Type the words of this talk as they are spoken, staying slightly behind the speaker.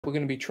we're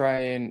going to be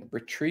trying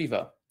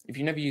Retriever. If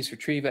you never use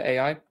Retriever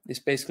AI, this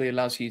basically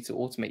allows you to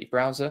automate your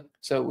browser.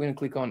 So we're going to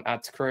click on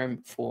Add to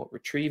Chrome for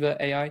Retriever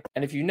AI.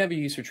 And if you never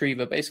use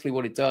Retriever, basically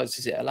what it does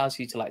is it allows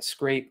you to like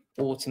scrape,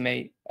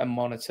 automate, and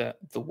monitor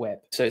the web.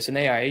 So it's an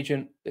AI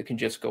agent that can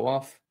just go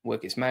off,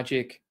 work its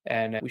magic,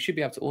 and we should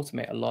be able to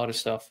automate a lot of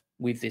stuff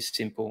with this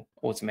simple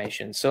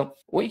automation. So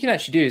what you can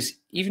actually do is,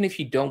 even if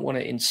you don't want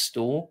to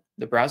install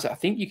the browser, I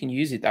think you can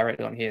use it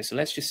directly on here. So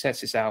let's just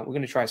test this out. We're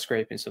going to try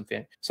scraping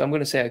something. So I'm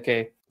going to say,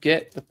 okay,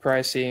 get the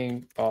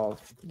pricing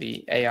of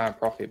the AI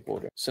profit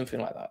border, something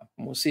like that.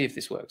 And we'll see if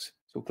this works.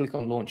 So we'll click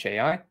on Launch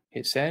AI,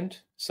 hit send,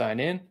 sign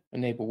in,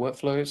 enable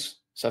workflows.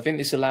 So I think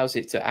this allows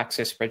it to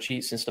access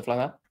spreadsheets and stuff like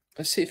that.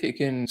 Let's see if it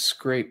can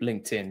scrape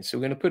LinkedIn. So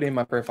we're going to put in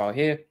my profile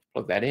here,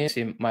 plug that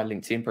in my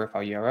LinkedIn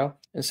profile URL,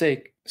 and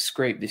say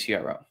scrape this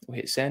URL. We'll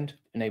hit send,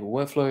 enable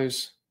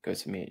workflows, go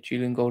to me at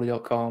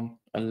juliangoldie.com,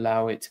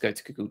 allow it to go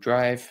to Google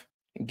Drive,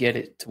 and get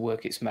it to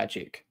work its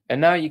magic.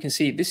 And now you can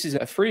see this is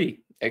a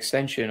free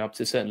extension up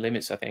to certain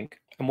limits, I think.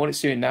 And what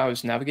it's doing now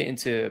is navigate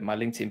into my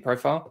LinkedIn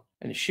profile,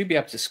 and it should be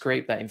able to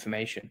scrape that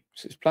information.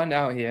 So it's planned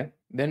out here,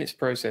 then it's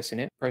processing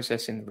it,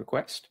 processing the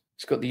request.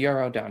 It's got the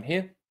URL down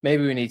here.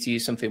 Maybe we need to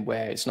use something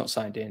where it's not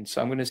signed in.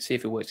 So I'm going to see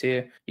if it works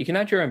here. You can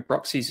add your own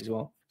proxies as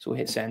well. So we'll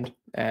hit send,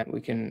 and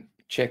we can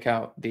check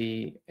out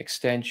the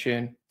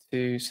extension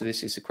too. So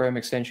this is the Chrome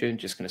extension,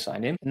 just going to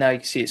sign in. Now you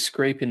can see it's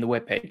scraping the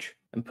web page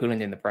and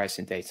pulling in the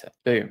pricing data.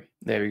 Boom,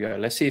 there we go.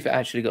 Let's see if it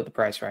actually got the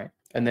price right.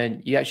 And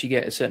then you actually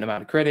get a certain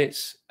amount of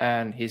credits,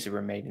 and here's the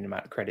remaining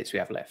amount of credits we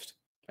have left.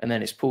 And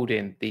then it's pulled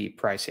in the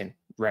pricing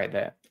right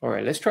there. All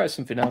right, let's try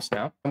something else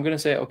now. I'm going to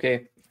say,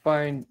 okay,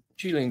 find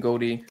Julian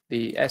Goldie,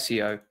 the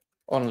SEO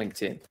on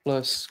LinkedIn,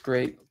 plus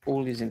scrape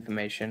all his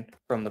information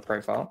from the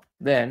profile.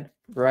 Then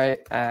write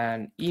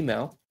an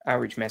email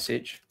outreach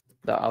message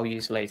that I'll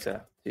use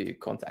later to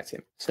contact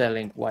him,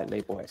 selling white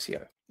label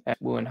SEO. And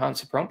we'll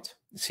enhance the prompt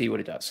and see what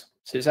it does.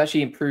 So it's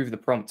actually improved the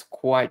prompt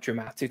quite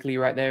dramatically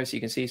right there. As you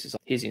can see, so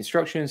here's the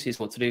instructions, here's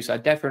what to do. So I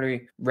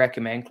definitely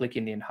recommend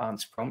clicking the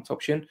enhanced prompt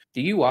option.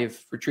 The UI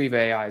of Retriever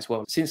AI as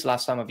well, since the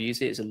last time I've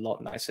used it, is a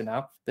lot nicer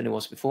now than it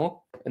was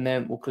before. And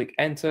then we'll click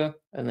enter,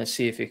 and let's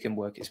see if it can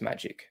work its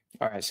magic.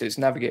 All right, so it's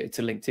navigated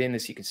to LinkedIn,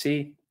 as you can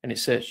see, and it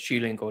searched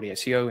Julian Goldie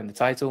SEO in the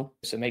title.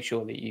 So make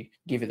sure that you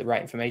give it the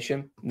right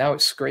information. Now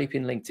it's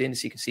scraping LinkedIn,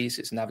 as you can see, so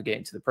it's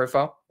navigating to the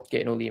profile,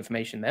 getting all the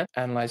information there,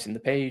 analyzing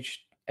the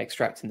page,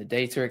 extracting the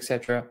data,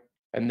 etc.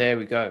 And there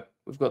we go.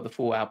 We've got the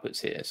full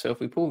outputs here. So if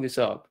we pull this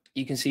up,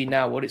 you can see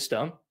now what it's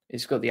done.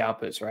 It's got the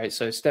outputs, right?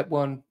 So step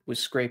one was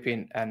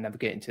scraping and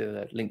navigating to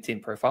the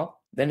LinkedIn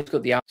profile. Then it's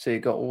got the output. So it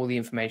got all the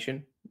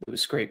information that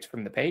was scraped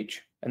from the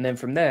page. And then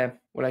from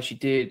there, what I actually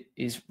did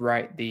is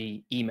write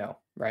the email,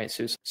 right?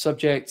 So it's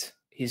subject,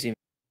 it's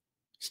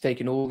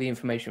taking all the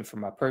information from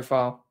my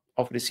profile,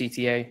 offered a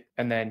CTA,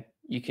 and then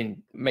you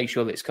can make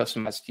sure that it's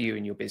customized to you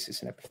and your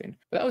business and everything.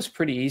 But that was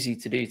pretty easy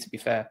to do, to be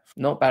fair.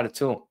 Not bad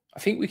at all. I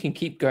think we can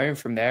keep going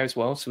from there as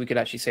well. So we could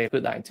actually say,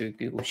 put that into a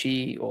Google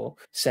Sheet or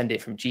send it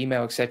from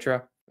Gmail,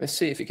 etc. Let's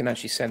see if it can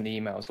actually send the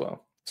email as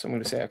well. So I'm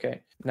going to say,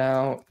 okay,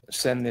 now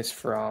send this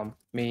from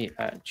me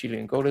at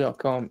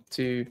juliangoldie.com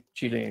to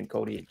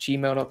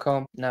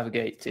juliangoldie@gmail.com.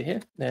 Navigate to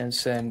here, then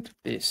send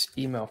this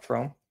email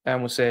from,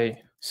 and we'll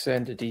say,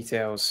 send the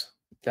details,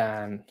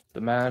 Dan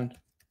the man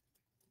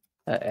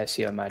at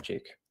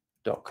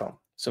seomagic.com.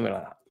 Something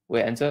like that.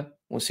 We'll enter.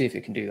 We'll see if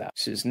it can do that.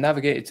 So it's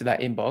navigated to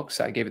that inbox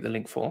that I gave it the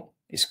link for.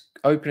 It's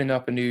opening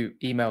up a new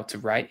email to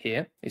write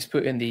here. It's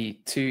put in the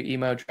to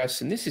email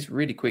address, and this is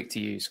really quick to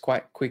use,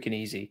 quite quick and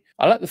easy.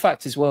 I like the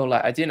fact as well,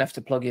 like I didn't have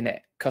to plug in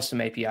a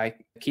custom API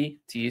key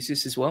to use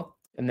this as well.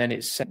 And then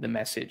it sent the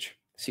message.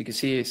 So you can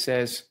see it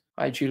says,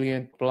 hi,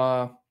 Julian,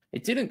 blah.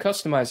 It didn't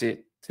customize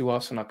it to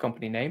us on our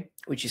company name,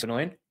 which is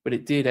annoying, but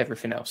it did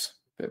everything else.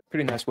 But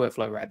pretty nice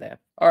workflow right there.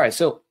 All right,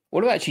 so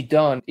what I've actually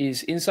done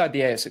is inside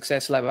the AI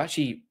Success Lab, I've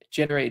actually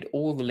generated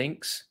all the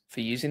links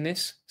for using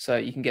this. So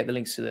you can get the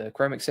links to the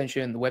Chrome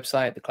extension, the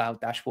website, the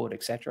cloud dashboard,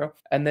 etc.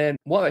 And then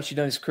what I've actually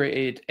done is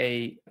created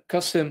a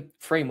custom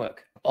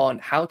framework on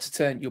how to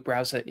turn your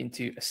browser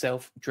into a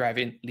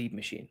self-driving lead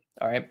machine.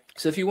 All right.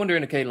 So if you're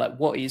wondering, okay, like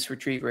what is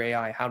Retriever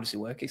AI? How does it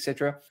work,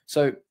 etc.?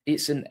 So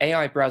it's an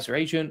AI browser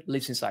agent,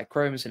 lives inside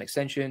Chrome as an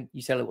extension.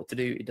 You tell it what to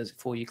do, it does it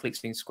for you. Click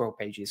things, scroll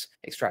pages,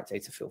 extract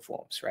data, fill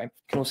forms, right?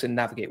 You can also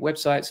navigate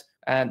websites.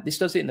 And this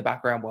does it in the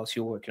background whilst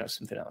you're working on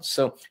something else.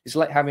 So it's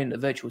like having a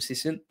virtual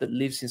assistant that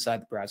lives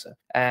inside the browser.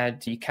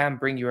 And you can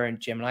bring your own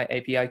Gemini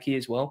API key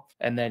as well,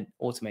 and then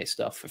automate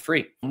stuff for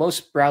free.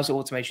 Most browser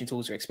automation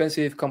tools are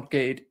expensive,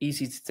 complicated,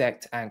 easy to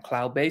detect, and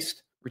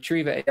cloud-based.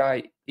 Retriever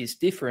AI is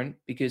different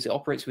because it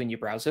operates within your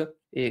browser.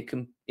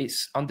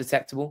 It's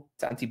undetectable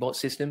to anti-bot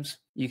systems.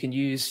 You can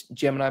use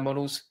Gemini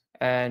models,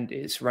 and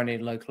it's running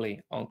locally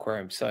on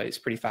Chrome. So it's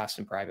pretty fast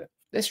and private.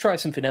 Let's try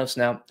something else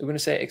now. We're going to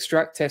say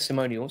extract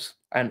testimonials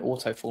and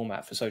auto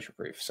format for social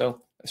proof.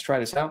 So let's try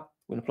this out.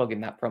 We're going to plug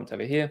in that prompt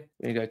over here.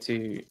 We're going to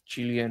go to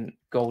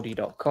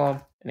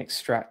juliangoldie.com and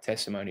extract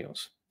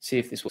testimonials. See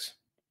if this works.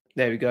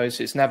 There we go.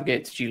 So it's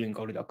navigate to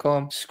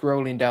juliangoldie.com,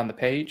 scrolling down the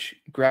page,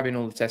 grabbing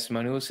all the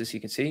testimonials, as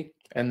you can see.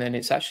 and then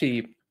it's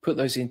actually put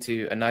those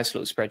into a nice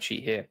little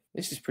spreadsheet here.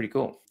 This is pretty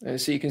cool.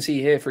 So you can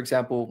see here, for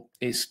example,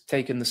 it's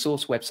taken the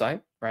source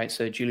website, right?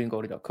 So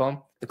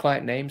juliangoldie.com, the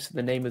client names,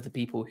 the name of the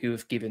people who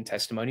have given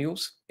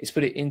testimonials. It's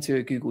put it into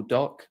a Google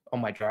Doc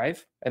on my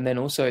drive. And then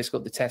also it's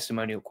got the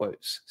testimonial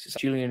quotes. So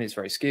Julian is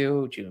very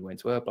skilled. Julian went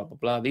to work, blah, blah,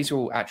 blah. These are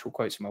all actual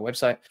quotes from my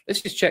website.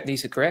 Let's just check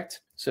these are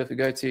correct. So if we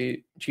go to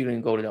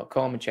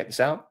juliangoldie.com and check this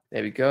out,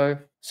 there we go.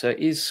 So it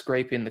is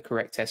scraping the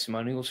correct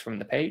testimonials from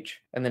the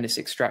page, and then it's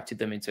extracted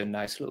them into a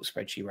nice little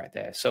spreadsheet right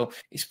there. So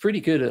it's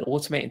pretty good at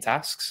automating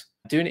tasks,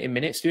 doing it in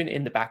minutes, doing it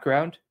in the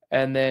background,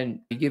 and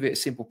then you give it a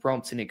simple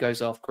prompt and it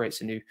goes off,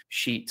 creates a new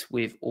sheet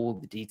with all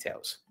the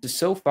details.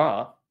 So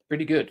far,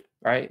 pretty good,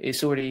 right?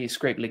 It's already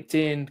scraped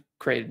LinkedIn,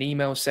 created an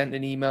email, sent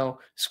an email,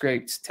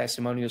 scraped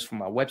testimonials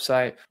from our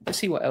website. Let's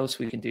see what else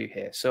we can do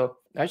here. So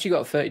I actually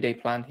got a 30-day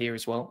plan here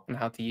as well on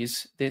how to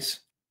use this.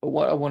 But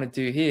what I want to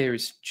do here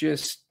is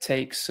just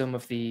take some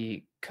of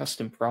the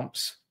custom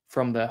prompts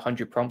from the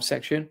 100 prompts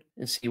section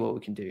and see what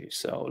we can do.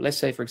 So let's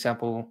say, for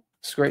example,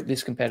 scrape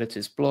this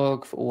competitor's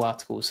blog for all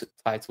articles,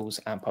 titles,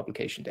 and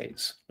publication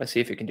dates. Let's see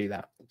if it can do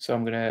that. So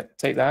I'm going to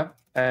take that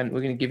and we're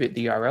going to give it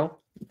the URL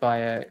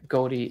via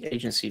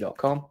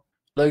goldieagency.com.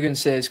 Logan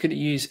says, could it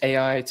use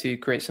AI to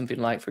create something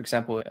like, for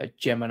example, a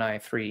Gemini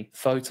 3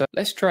 photo?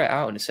 Let's try it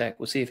out in a sec.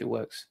 We'll see if it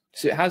works.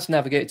 So it has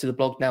navigated to the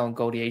blog now on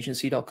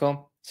goldieagency.com.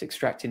 It's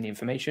extracting the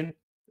information,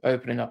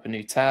 opening up a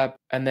new tab,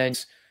 and then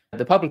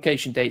the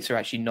publication dates are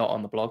actually not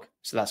on the blog.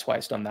 So that's why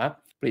it's done that.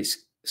 But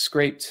it's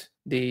scraped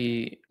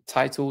the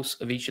titles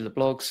of each of the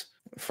blogs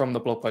from the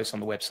blog post on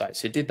the website.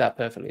 So it did that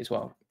perfectly as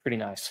well. Pretty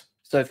nice.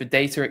 So for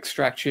data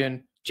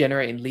extraction,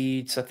 generating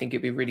leads, I think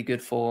it'd be really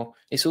good for.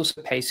 It's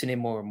also pasting in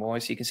more and more,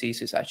 as you can see.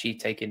 So it's actually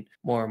taking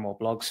more and more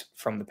blogs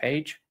from the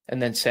page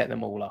and then set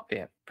them all up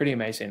here. Pretty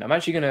amazing. I'm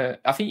actually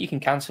I think you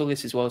can cancel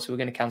this as well. So we're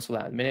going to cancel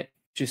that in a minute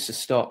just to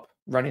stop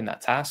running that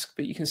task.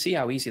 But you can see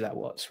how easy that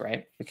was,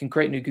 right? We can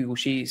create new Google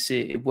Sheets.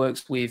 It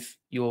works with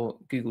your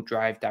Google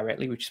Drive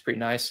directly, which is pretty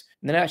nice.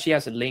 And then it actually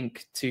has a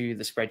link to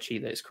the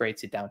spreadsheet that is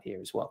created down here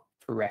as well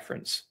for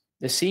reference.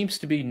 There seems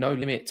to be no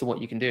limit to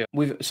what you can do.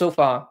 So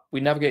far,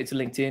 we navigated to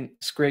LinkedIn,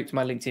 scraped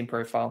my LinkedIn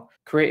profile,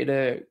 created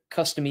a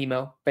custom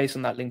email based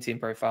on that LinkedIn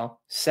profile,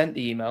 sent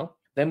the email.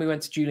 Then we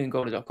went to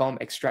juliangoldie.com,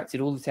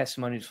 extracted all the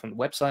testimonials from the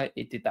website.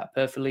 It did that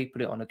perfectly,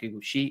 put it on a Google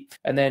Sheet.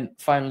 And then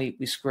finally,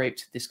 we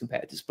scraped this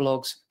competitor's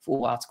blogs for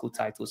all article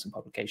titles and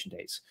publication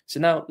dates. So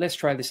now let's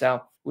try this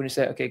out. We're going to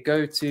say, okay,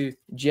 go to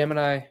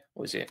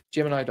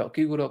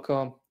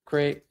Gemini.google.com,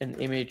 create an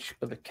image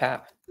of a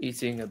cat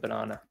eating a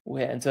banana. We'll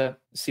hit enter,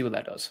 see what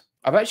that does.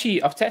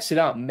 I've tested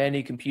out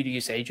many computer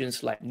use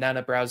agents like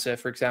Nana Browser,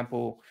 for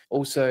example.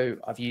 Also,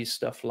 I've used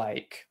stuff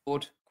like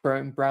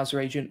Chrome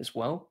browser agent as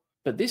well.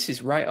 But this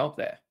is right up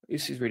there.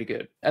 This is really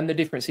good. And the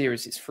difference here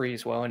is it's free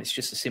as well. And it's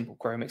just a simple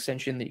Chrome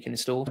extension that you can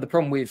install. The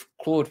problem with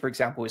Claude, for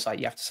example, is like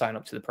you have to sign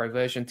up to the pro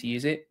version to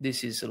use it.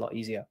 This is a lot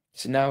easier.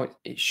 So now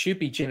it should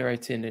be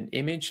generating an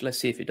image. Let's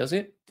see if it does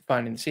it.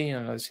 Defining the scene,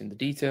 analyzing the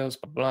details,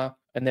 blah, blah.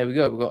 And there we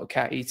go. We've got a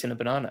cat eating a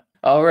banana.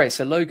 All right.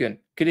 So Logan,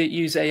 could it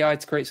use AI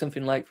to create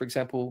something like, for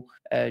example,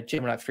 a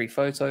Gemini 3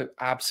 photo?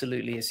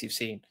 Absolutely, as you've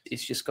seen.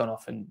 It's just gone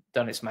off and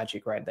done its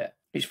magic right there.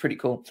 It's pretty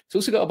cool. It's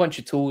also got a bunch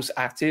of tools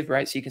active,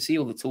 right? So you can see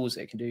all the tools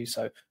that it can do.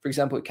 So for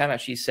example, it can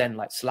actually send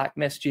like Slack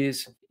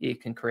messages.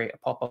 It can create a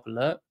pop-up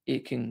alert.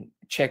 It can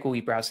check all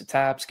your browser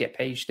tabs, get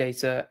page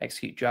data,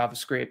 execute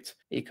JavaScript.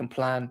 It can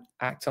plan,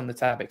 act on the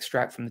tab,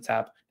 extract from the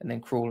tab, and then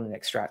crawl and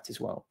extract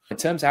as well. In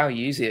terms of how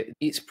you use it,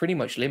 it's pretty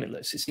much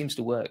limitless. It seems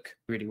to work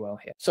really well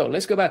here. So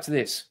let's go back to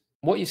this.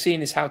 What you've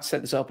seen is how to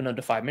set this up in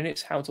under 5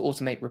 minutes, how to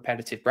automate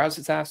repetitive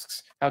browser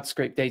tasks, how to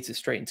scrape data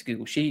straight into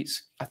Google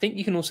Sheets. I think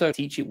you can also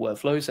teach it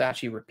workflows that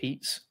actually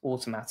repeats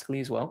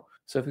automatically as well.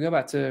 So if we go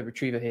back to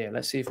Retriever here,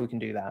 let's see if we can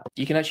do that.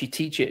 You can actually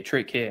teach it a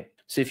trick here.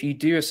 So if you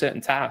do a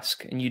certain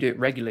task and you do it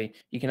regularly,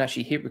 you can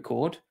actually hit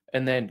record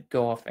and then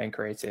go off and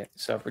create it.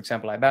 So for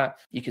example, like that,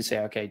 you can say,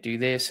 okay, do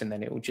this, and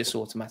then it will just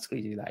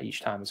automatically do that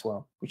each time as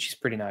well, which is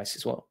pretty nice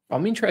as well.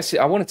 I'm interested,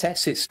 I want to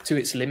test it to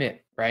its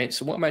limit, right?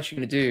 So what I'm actually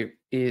going to do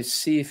is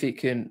see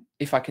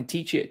if I can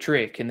teach it a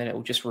trick and then it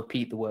will just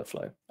repeat the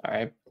workflow. All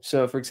right.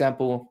 So for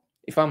example,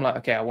 if I'm like,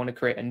 okay, I want to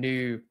create a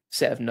new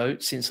set of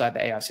notes inside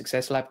the AI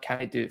Success Lab,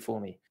 can it do it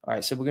for me? All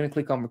right. So we're going to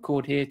click on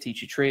record here,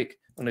 teach a trick.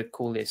 I'm going to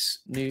call this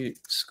new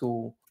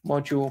school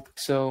module.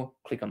 So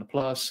click on the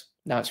plus.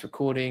 Now it's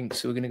recording.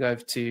 So we're going to go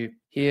over to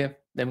here.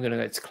 Then we're going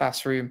to go to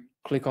classroom,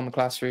 click on the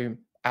classroom,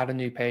 add a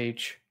new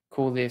page,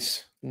 call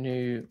this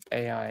new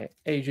AI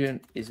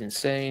agent is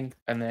insane.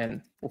 And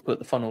then we'll put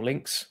the funnel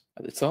links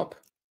at the top,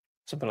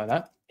 something like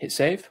that. Hit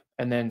save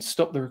and then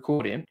stop the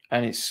recording.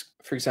 And it's,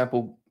 for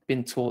example,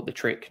 been taught the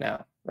trick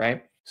now,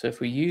 right? So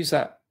if we use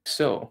that,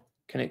 so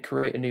can it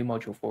create a new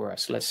module for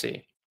us? Let's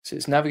see. So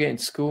it's navigating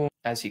to school,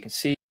 as you can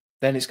see.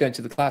 Then it's going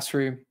to the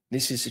classroom.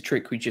 This is the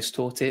trick we just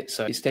taught it.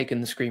 So it's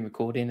taken the screen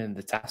recording and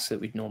the tasks that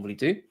we'd normally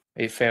do.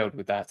 It failed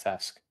with that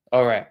task.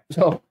 All right.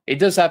 So it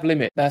does have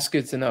limit. That's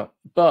good to know.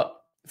 But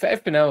For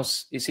everything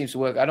else, it seems to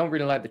work. I don't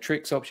really like the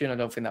tricks option. I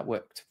don't think that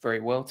worked very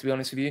well, to be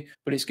honest with you,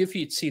 but it's good for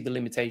you to see the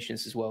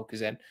limitations as well,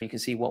 because then you can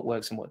see what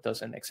works and what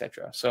doesn't,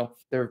 etc. So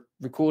the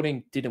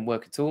recording didn't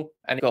work at all,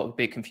 and it got a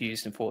bit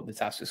confused and thought the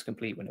task was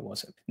complete when it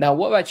wasn't. Now,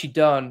 what I've actually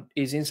done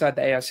is inside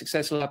the AI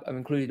Success Lab, I've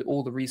included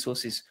all the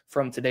resources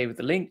from today with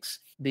the links,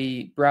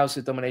 the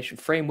browser domination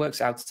frameworks,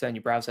 how to turn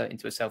your browser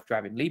into a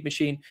self-driving lead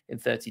machine in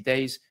 30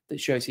 days, that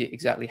shows you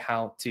exactly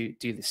how to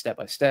do this step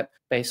by step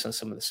based on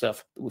some of the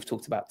stuff that we've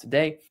talked about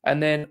today.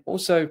 And then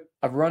also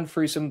I've run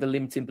through some of the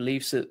limiting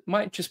beliefs that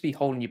might just be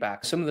holding you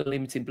back, some of the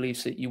limiting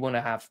beliefs that you want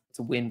to have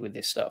to win with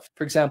this stuff.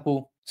 For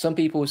example, some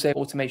people say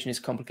automation is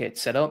complicated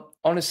to set up.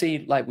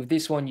 Honestly, like with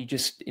this one, you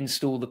just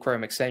install the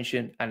Chrome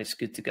extension and it's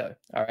good to go.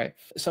 All right.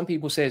 Some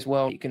people say as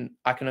well,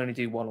 I can only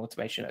do one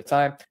automation at a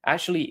time.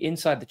 Actually,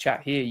 inside the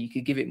chat here, you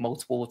could give it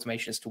multiple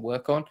automations to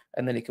work on,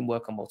 and then it can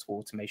work on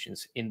multiple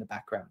automations in the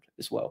background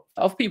as well.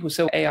 Other people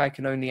say AI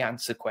can only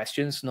answer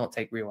questions, not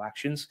take real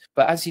actions.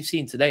 But as you've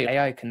seen today,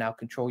 AI can now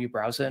control your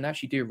browser and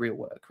actually do real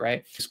work,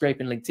 right?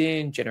 Scraping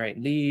LinkedIn,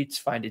 generating leads,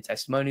 finding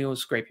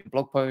testimonials, scraping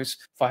blog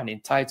posts,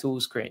 finding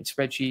titles, creating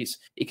spreadsheets.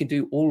 It can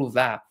do all of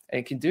that, and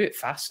it can do it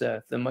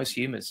faster than most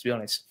humans, to be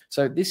honest.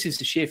 So this is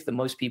the shift that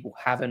most people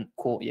haven't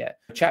caught yet.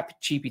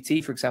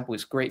 ChatGPT, for example,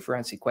 is great for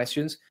answering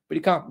questions, but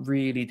it can't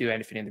really do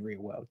anything in the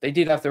real world. They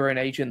did have their own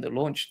agent that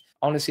launched.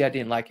 Honestly, I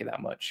didn't like it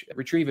that much.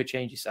 Retriever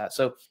changes that.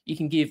 So you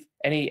can give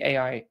any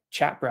AI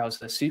chat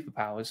browser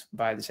superpowers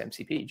via this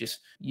MCP.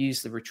 Just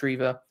use the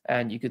Retriever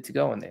and you're good to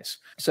go on this.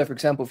 So for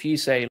example, if you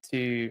say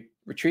to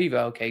Retriever,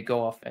 okay,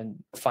 go off and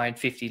find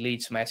 50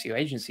 leads for my SEO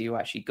agency, you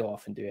actually go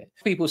off and do it.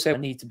 People say I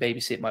need to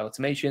babysit my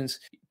automations.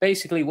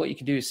 Basically, what you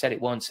can do is set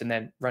it once and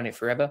then run it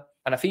forever.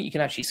 And I think you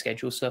can actually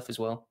schedule stuff as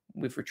well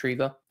with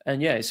Retriever.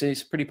 And yeah, it's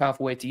a pretty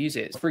powerful way to use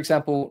it. For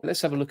example,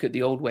 let's have a look at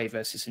the old way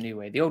versus the new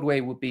way. The old way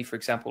would be, for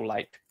example,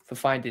 like for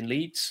finding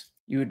leads,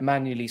 you would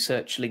manually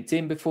search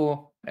LinkedIn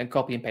before and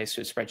copy and paste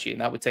to a spreadsheet.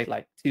 And that would take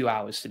like 2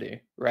 hours to do,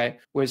 right?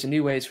 Whereas the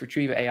new way is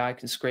Retriever AI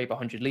can scrape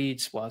 100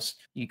 leads whilst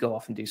you go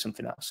off and do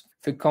something else.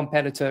 For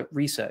competitor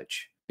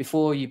research,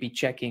 before you'd be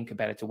checking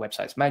competitor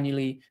websites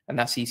manually, and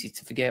that's easy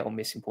to forget or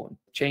miss important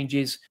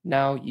changes.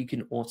 Now you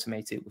can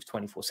automate it with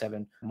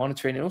 24/7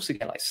 monitoring and also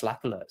get like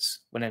Slack alerts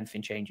when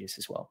anything changes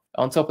as well.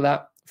 On top of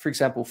that, for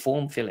example,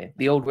 form filling.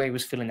 The old way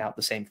was filling out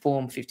the same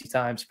form 50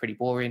 times, pretty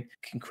boring,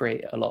 can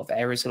create a lot of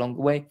errors along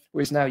the way.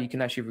 Whereas now you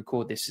can actually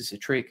record this as a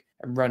trick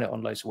and run it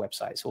on loads of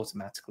websites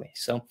automatically.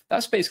 So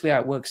that's basically how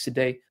it works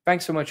today.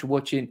 Thanks so much for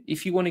watching.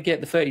 If you want to get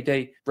the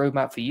 30-day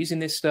roadmap for using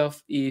this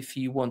stuff, if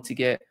you want to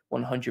get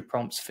 100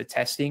 prompts for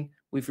testing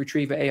with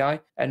Retriever AI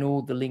and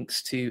all the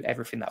links to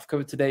everything that I've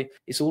covered today,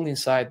 it's all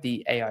inside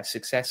the AI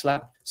Success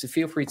Lab. So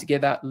feel free to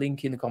get that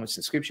link in the comments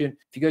description.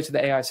 If you go to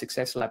the AI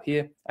Success Lab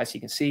here, as you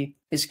can see,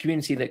 it's a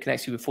community that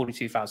connects you with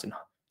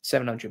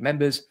 42,700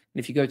 members. And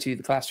if you go to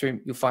the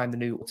classroom, you'll find the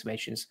new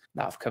automations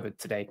that I've covered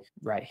today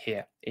right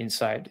here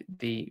inside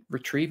the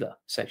Retriever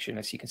section,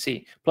 as you can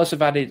see. Plus,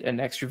 I've added an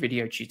extra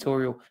video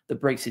tutorial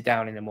that breaks it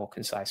down in a more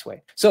concise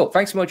way. So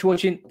thanks so much for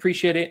watching.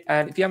 Appreciate it.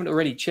 And if you haven't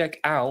already, check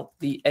out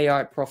the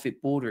AI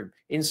Profit Boardroom.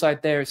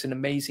 Inside there, it's an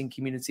amazing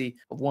community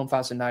of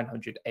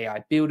 1,900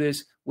 AI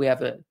builders. We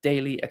have a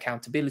daily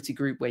accountability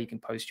group where you can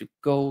post your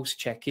goals,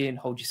 check in,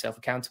 hold yourself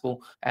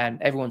accountable,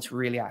 and everyone's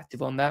really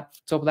active on that. On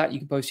top of that, you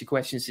can post your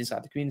questions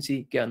inside the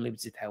community, get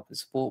unlimited help and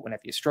support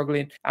whenever you're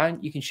struggling,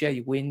 and you can share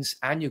your wins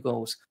and your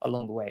goals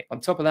along the way. On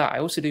top of that, I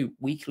also do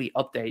weekly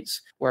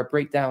updates where I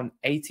break down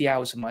 80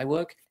 hours of my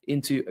work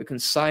into a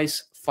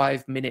concise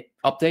 5-minute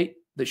update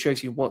that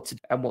shows you what to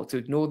do and what to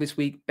ignore this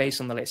week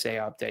based on the latest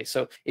AI update.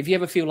 So if you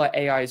ever feel like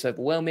AI is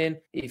overwhelming,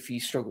 if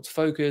you struggle to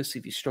focus,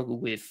 if you struggle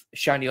with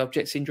shiny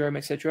object syndrome,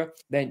 etc.,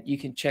 then you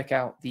can check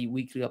out the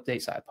weekly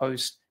updates that I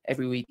post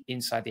every week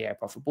inside the AI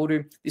Profit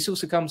Boardroom. This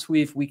also comes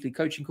with weekly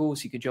coaching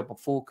calls. You can jump on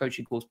 4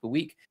 coaching calls per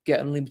week, get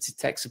unlimited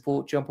tech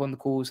support, jump on the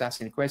calls, ask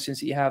any questions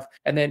that you have.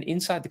 And then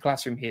inside the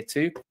classroom here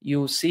too,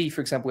 you'll see,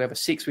 for example, we have a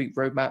 6-week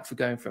roadmap for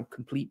going from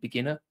complete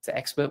beginner to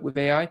expert with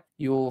AI.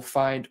 You'll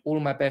find all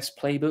of my best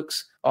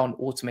playbooks on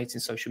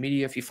automating social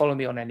media. If you follow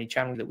me on any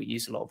channel that we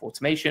use a lot of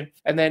automation.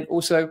 And then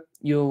also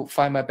you'll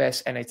find my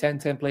best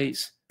NA10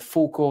 templates,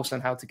 full course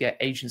on how to get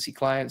agency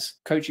clients,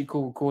 coaching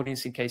call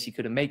recordings in case you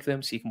couldn't make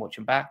them so you can watch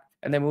them back.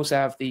 And then we also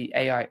have the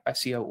AI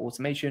SEO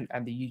automation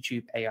and the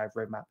YouTube AI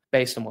roadmap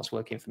based on what's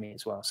working for me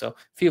as well. So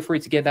feel free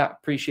to get that.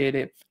 Appreciate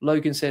it.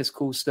 Logan says,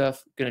 cool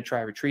stuff. Going to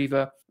try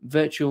Retriever.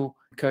 Virtual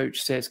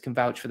Coach says, can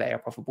vouch for the AI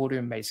Profit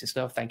Boardroom. Amazing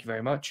stuff. Thank you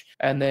very much.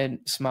 And then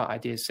Smart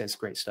Ideas says,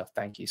 great stuff.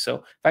 Thank you.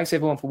 So thanks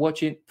everyone for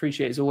watching.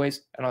 Appreciate it as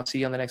always. And I'll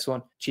see you on the next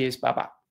one. Cheers. Bye-bye.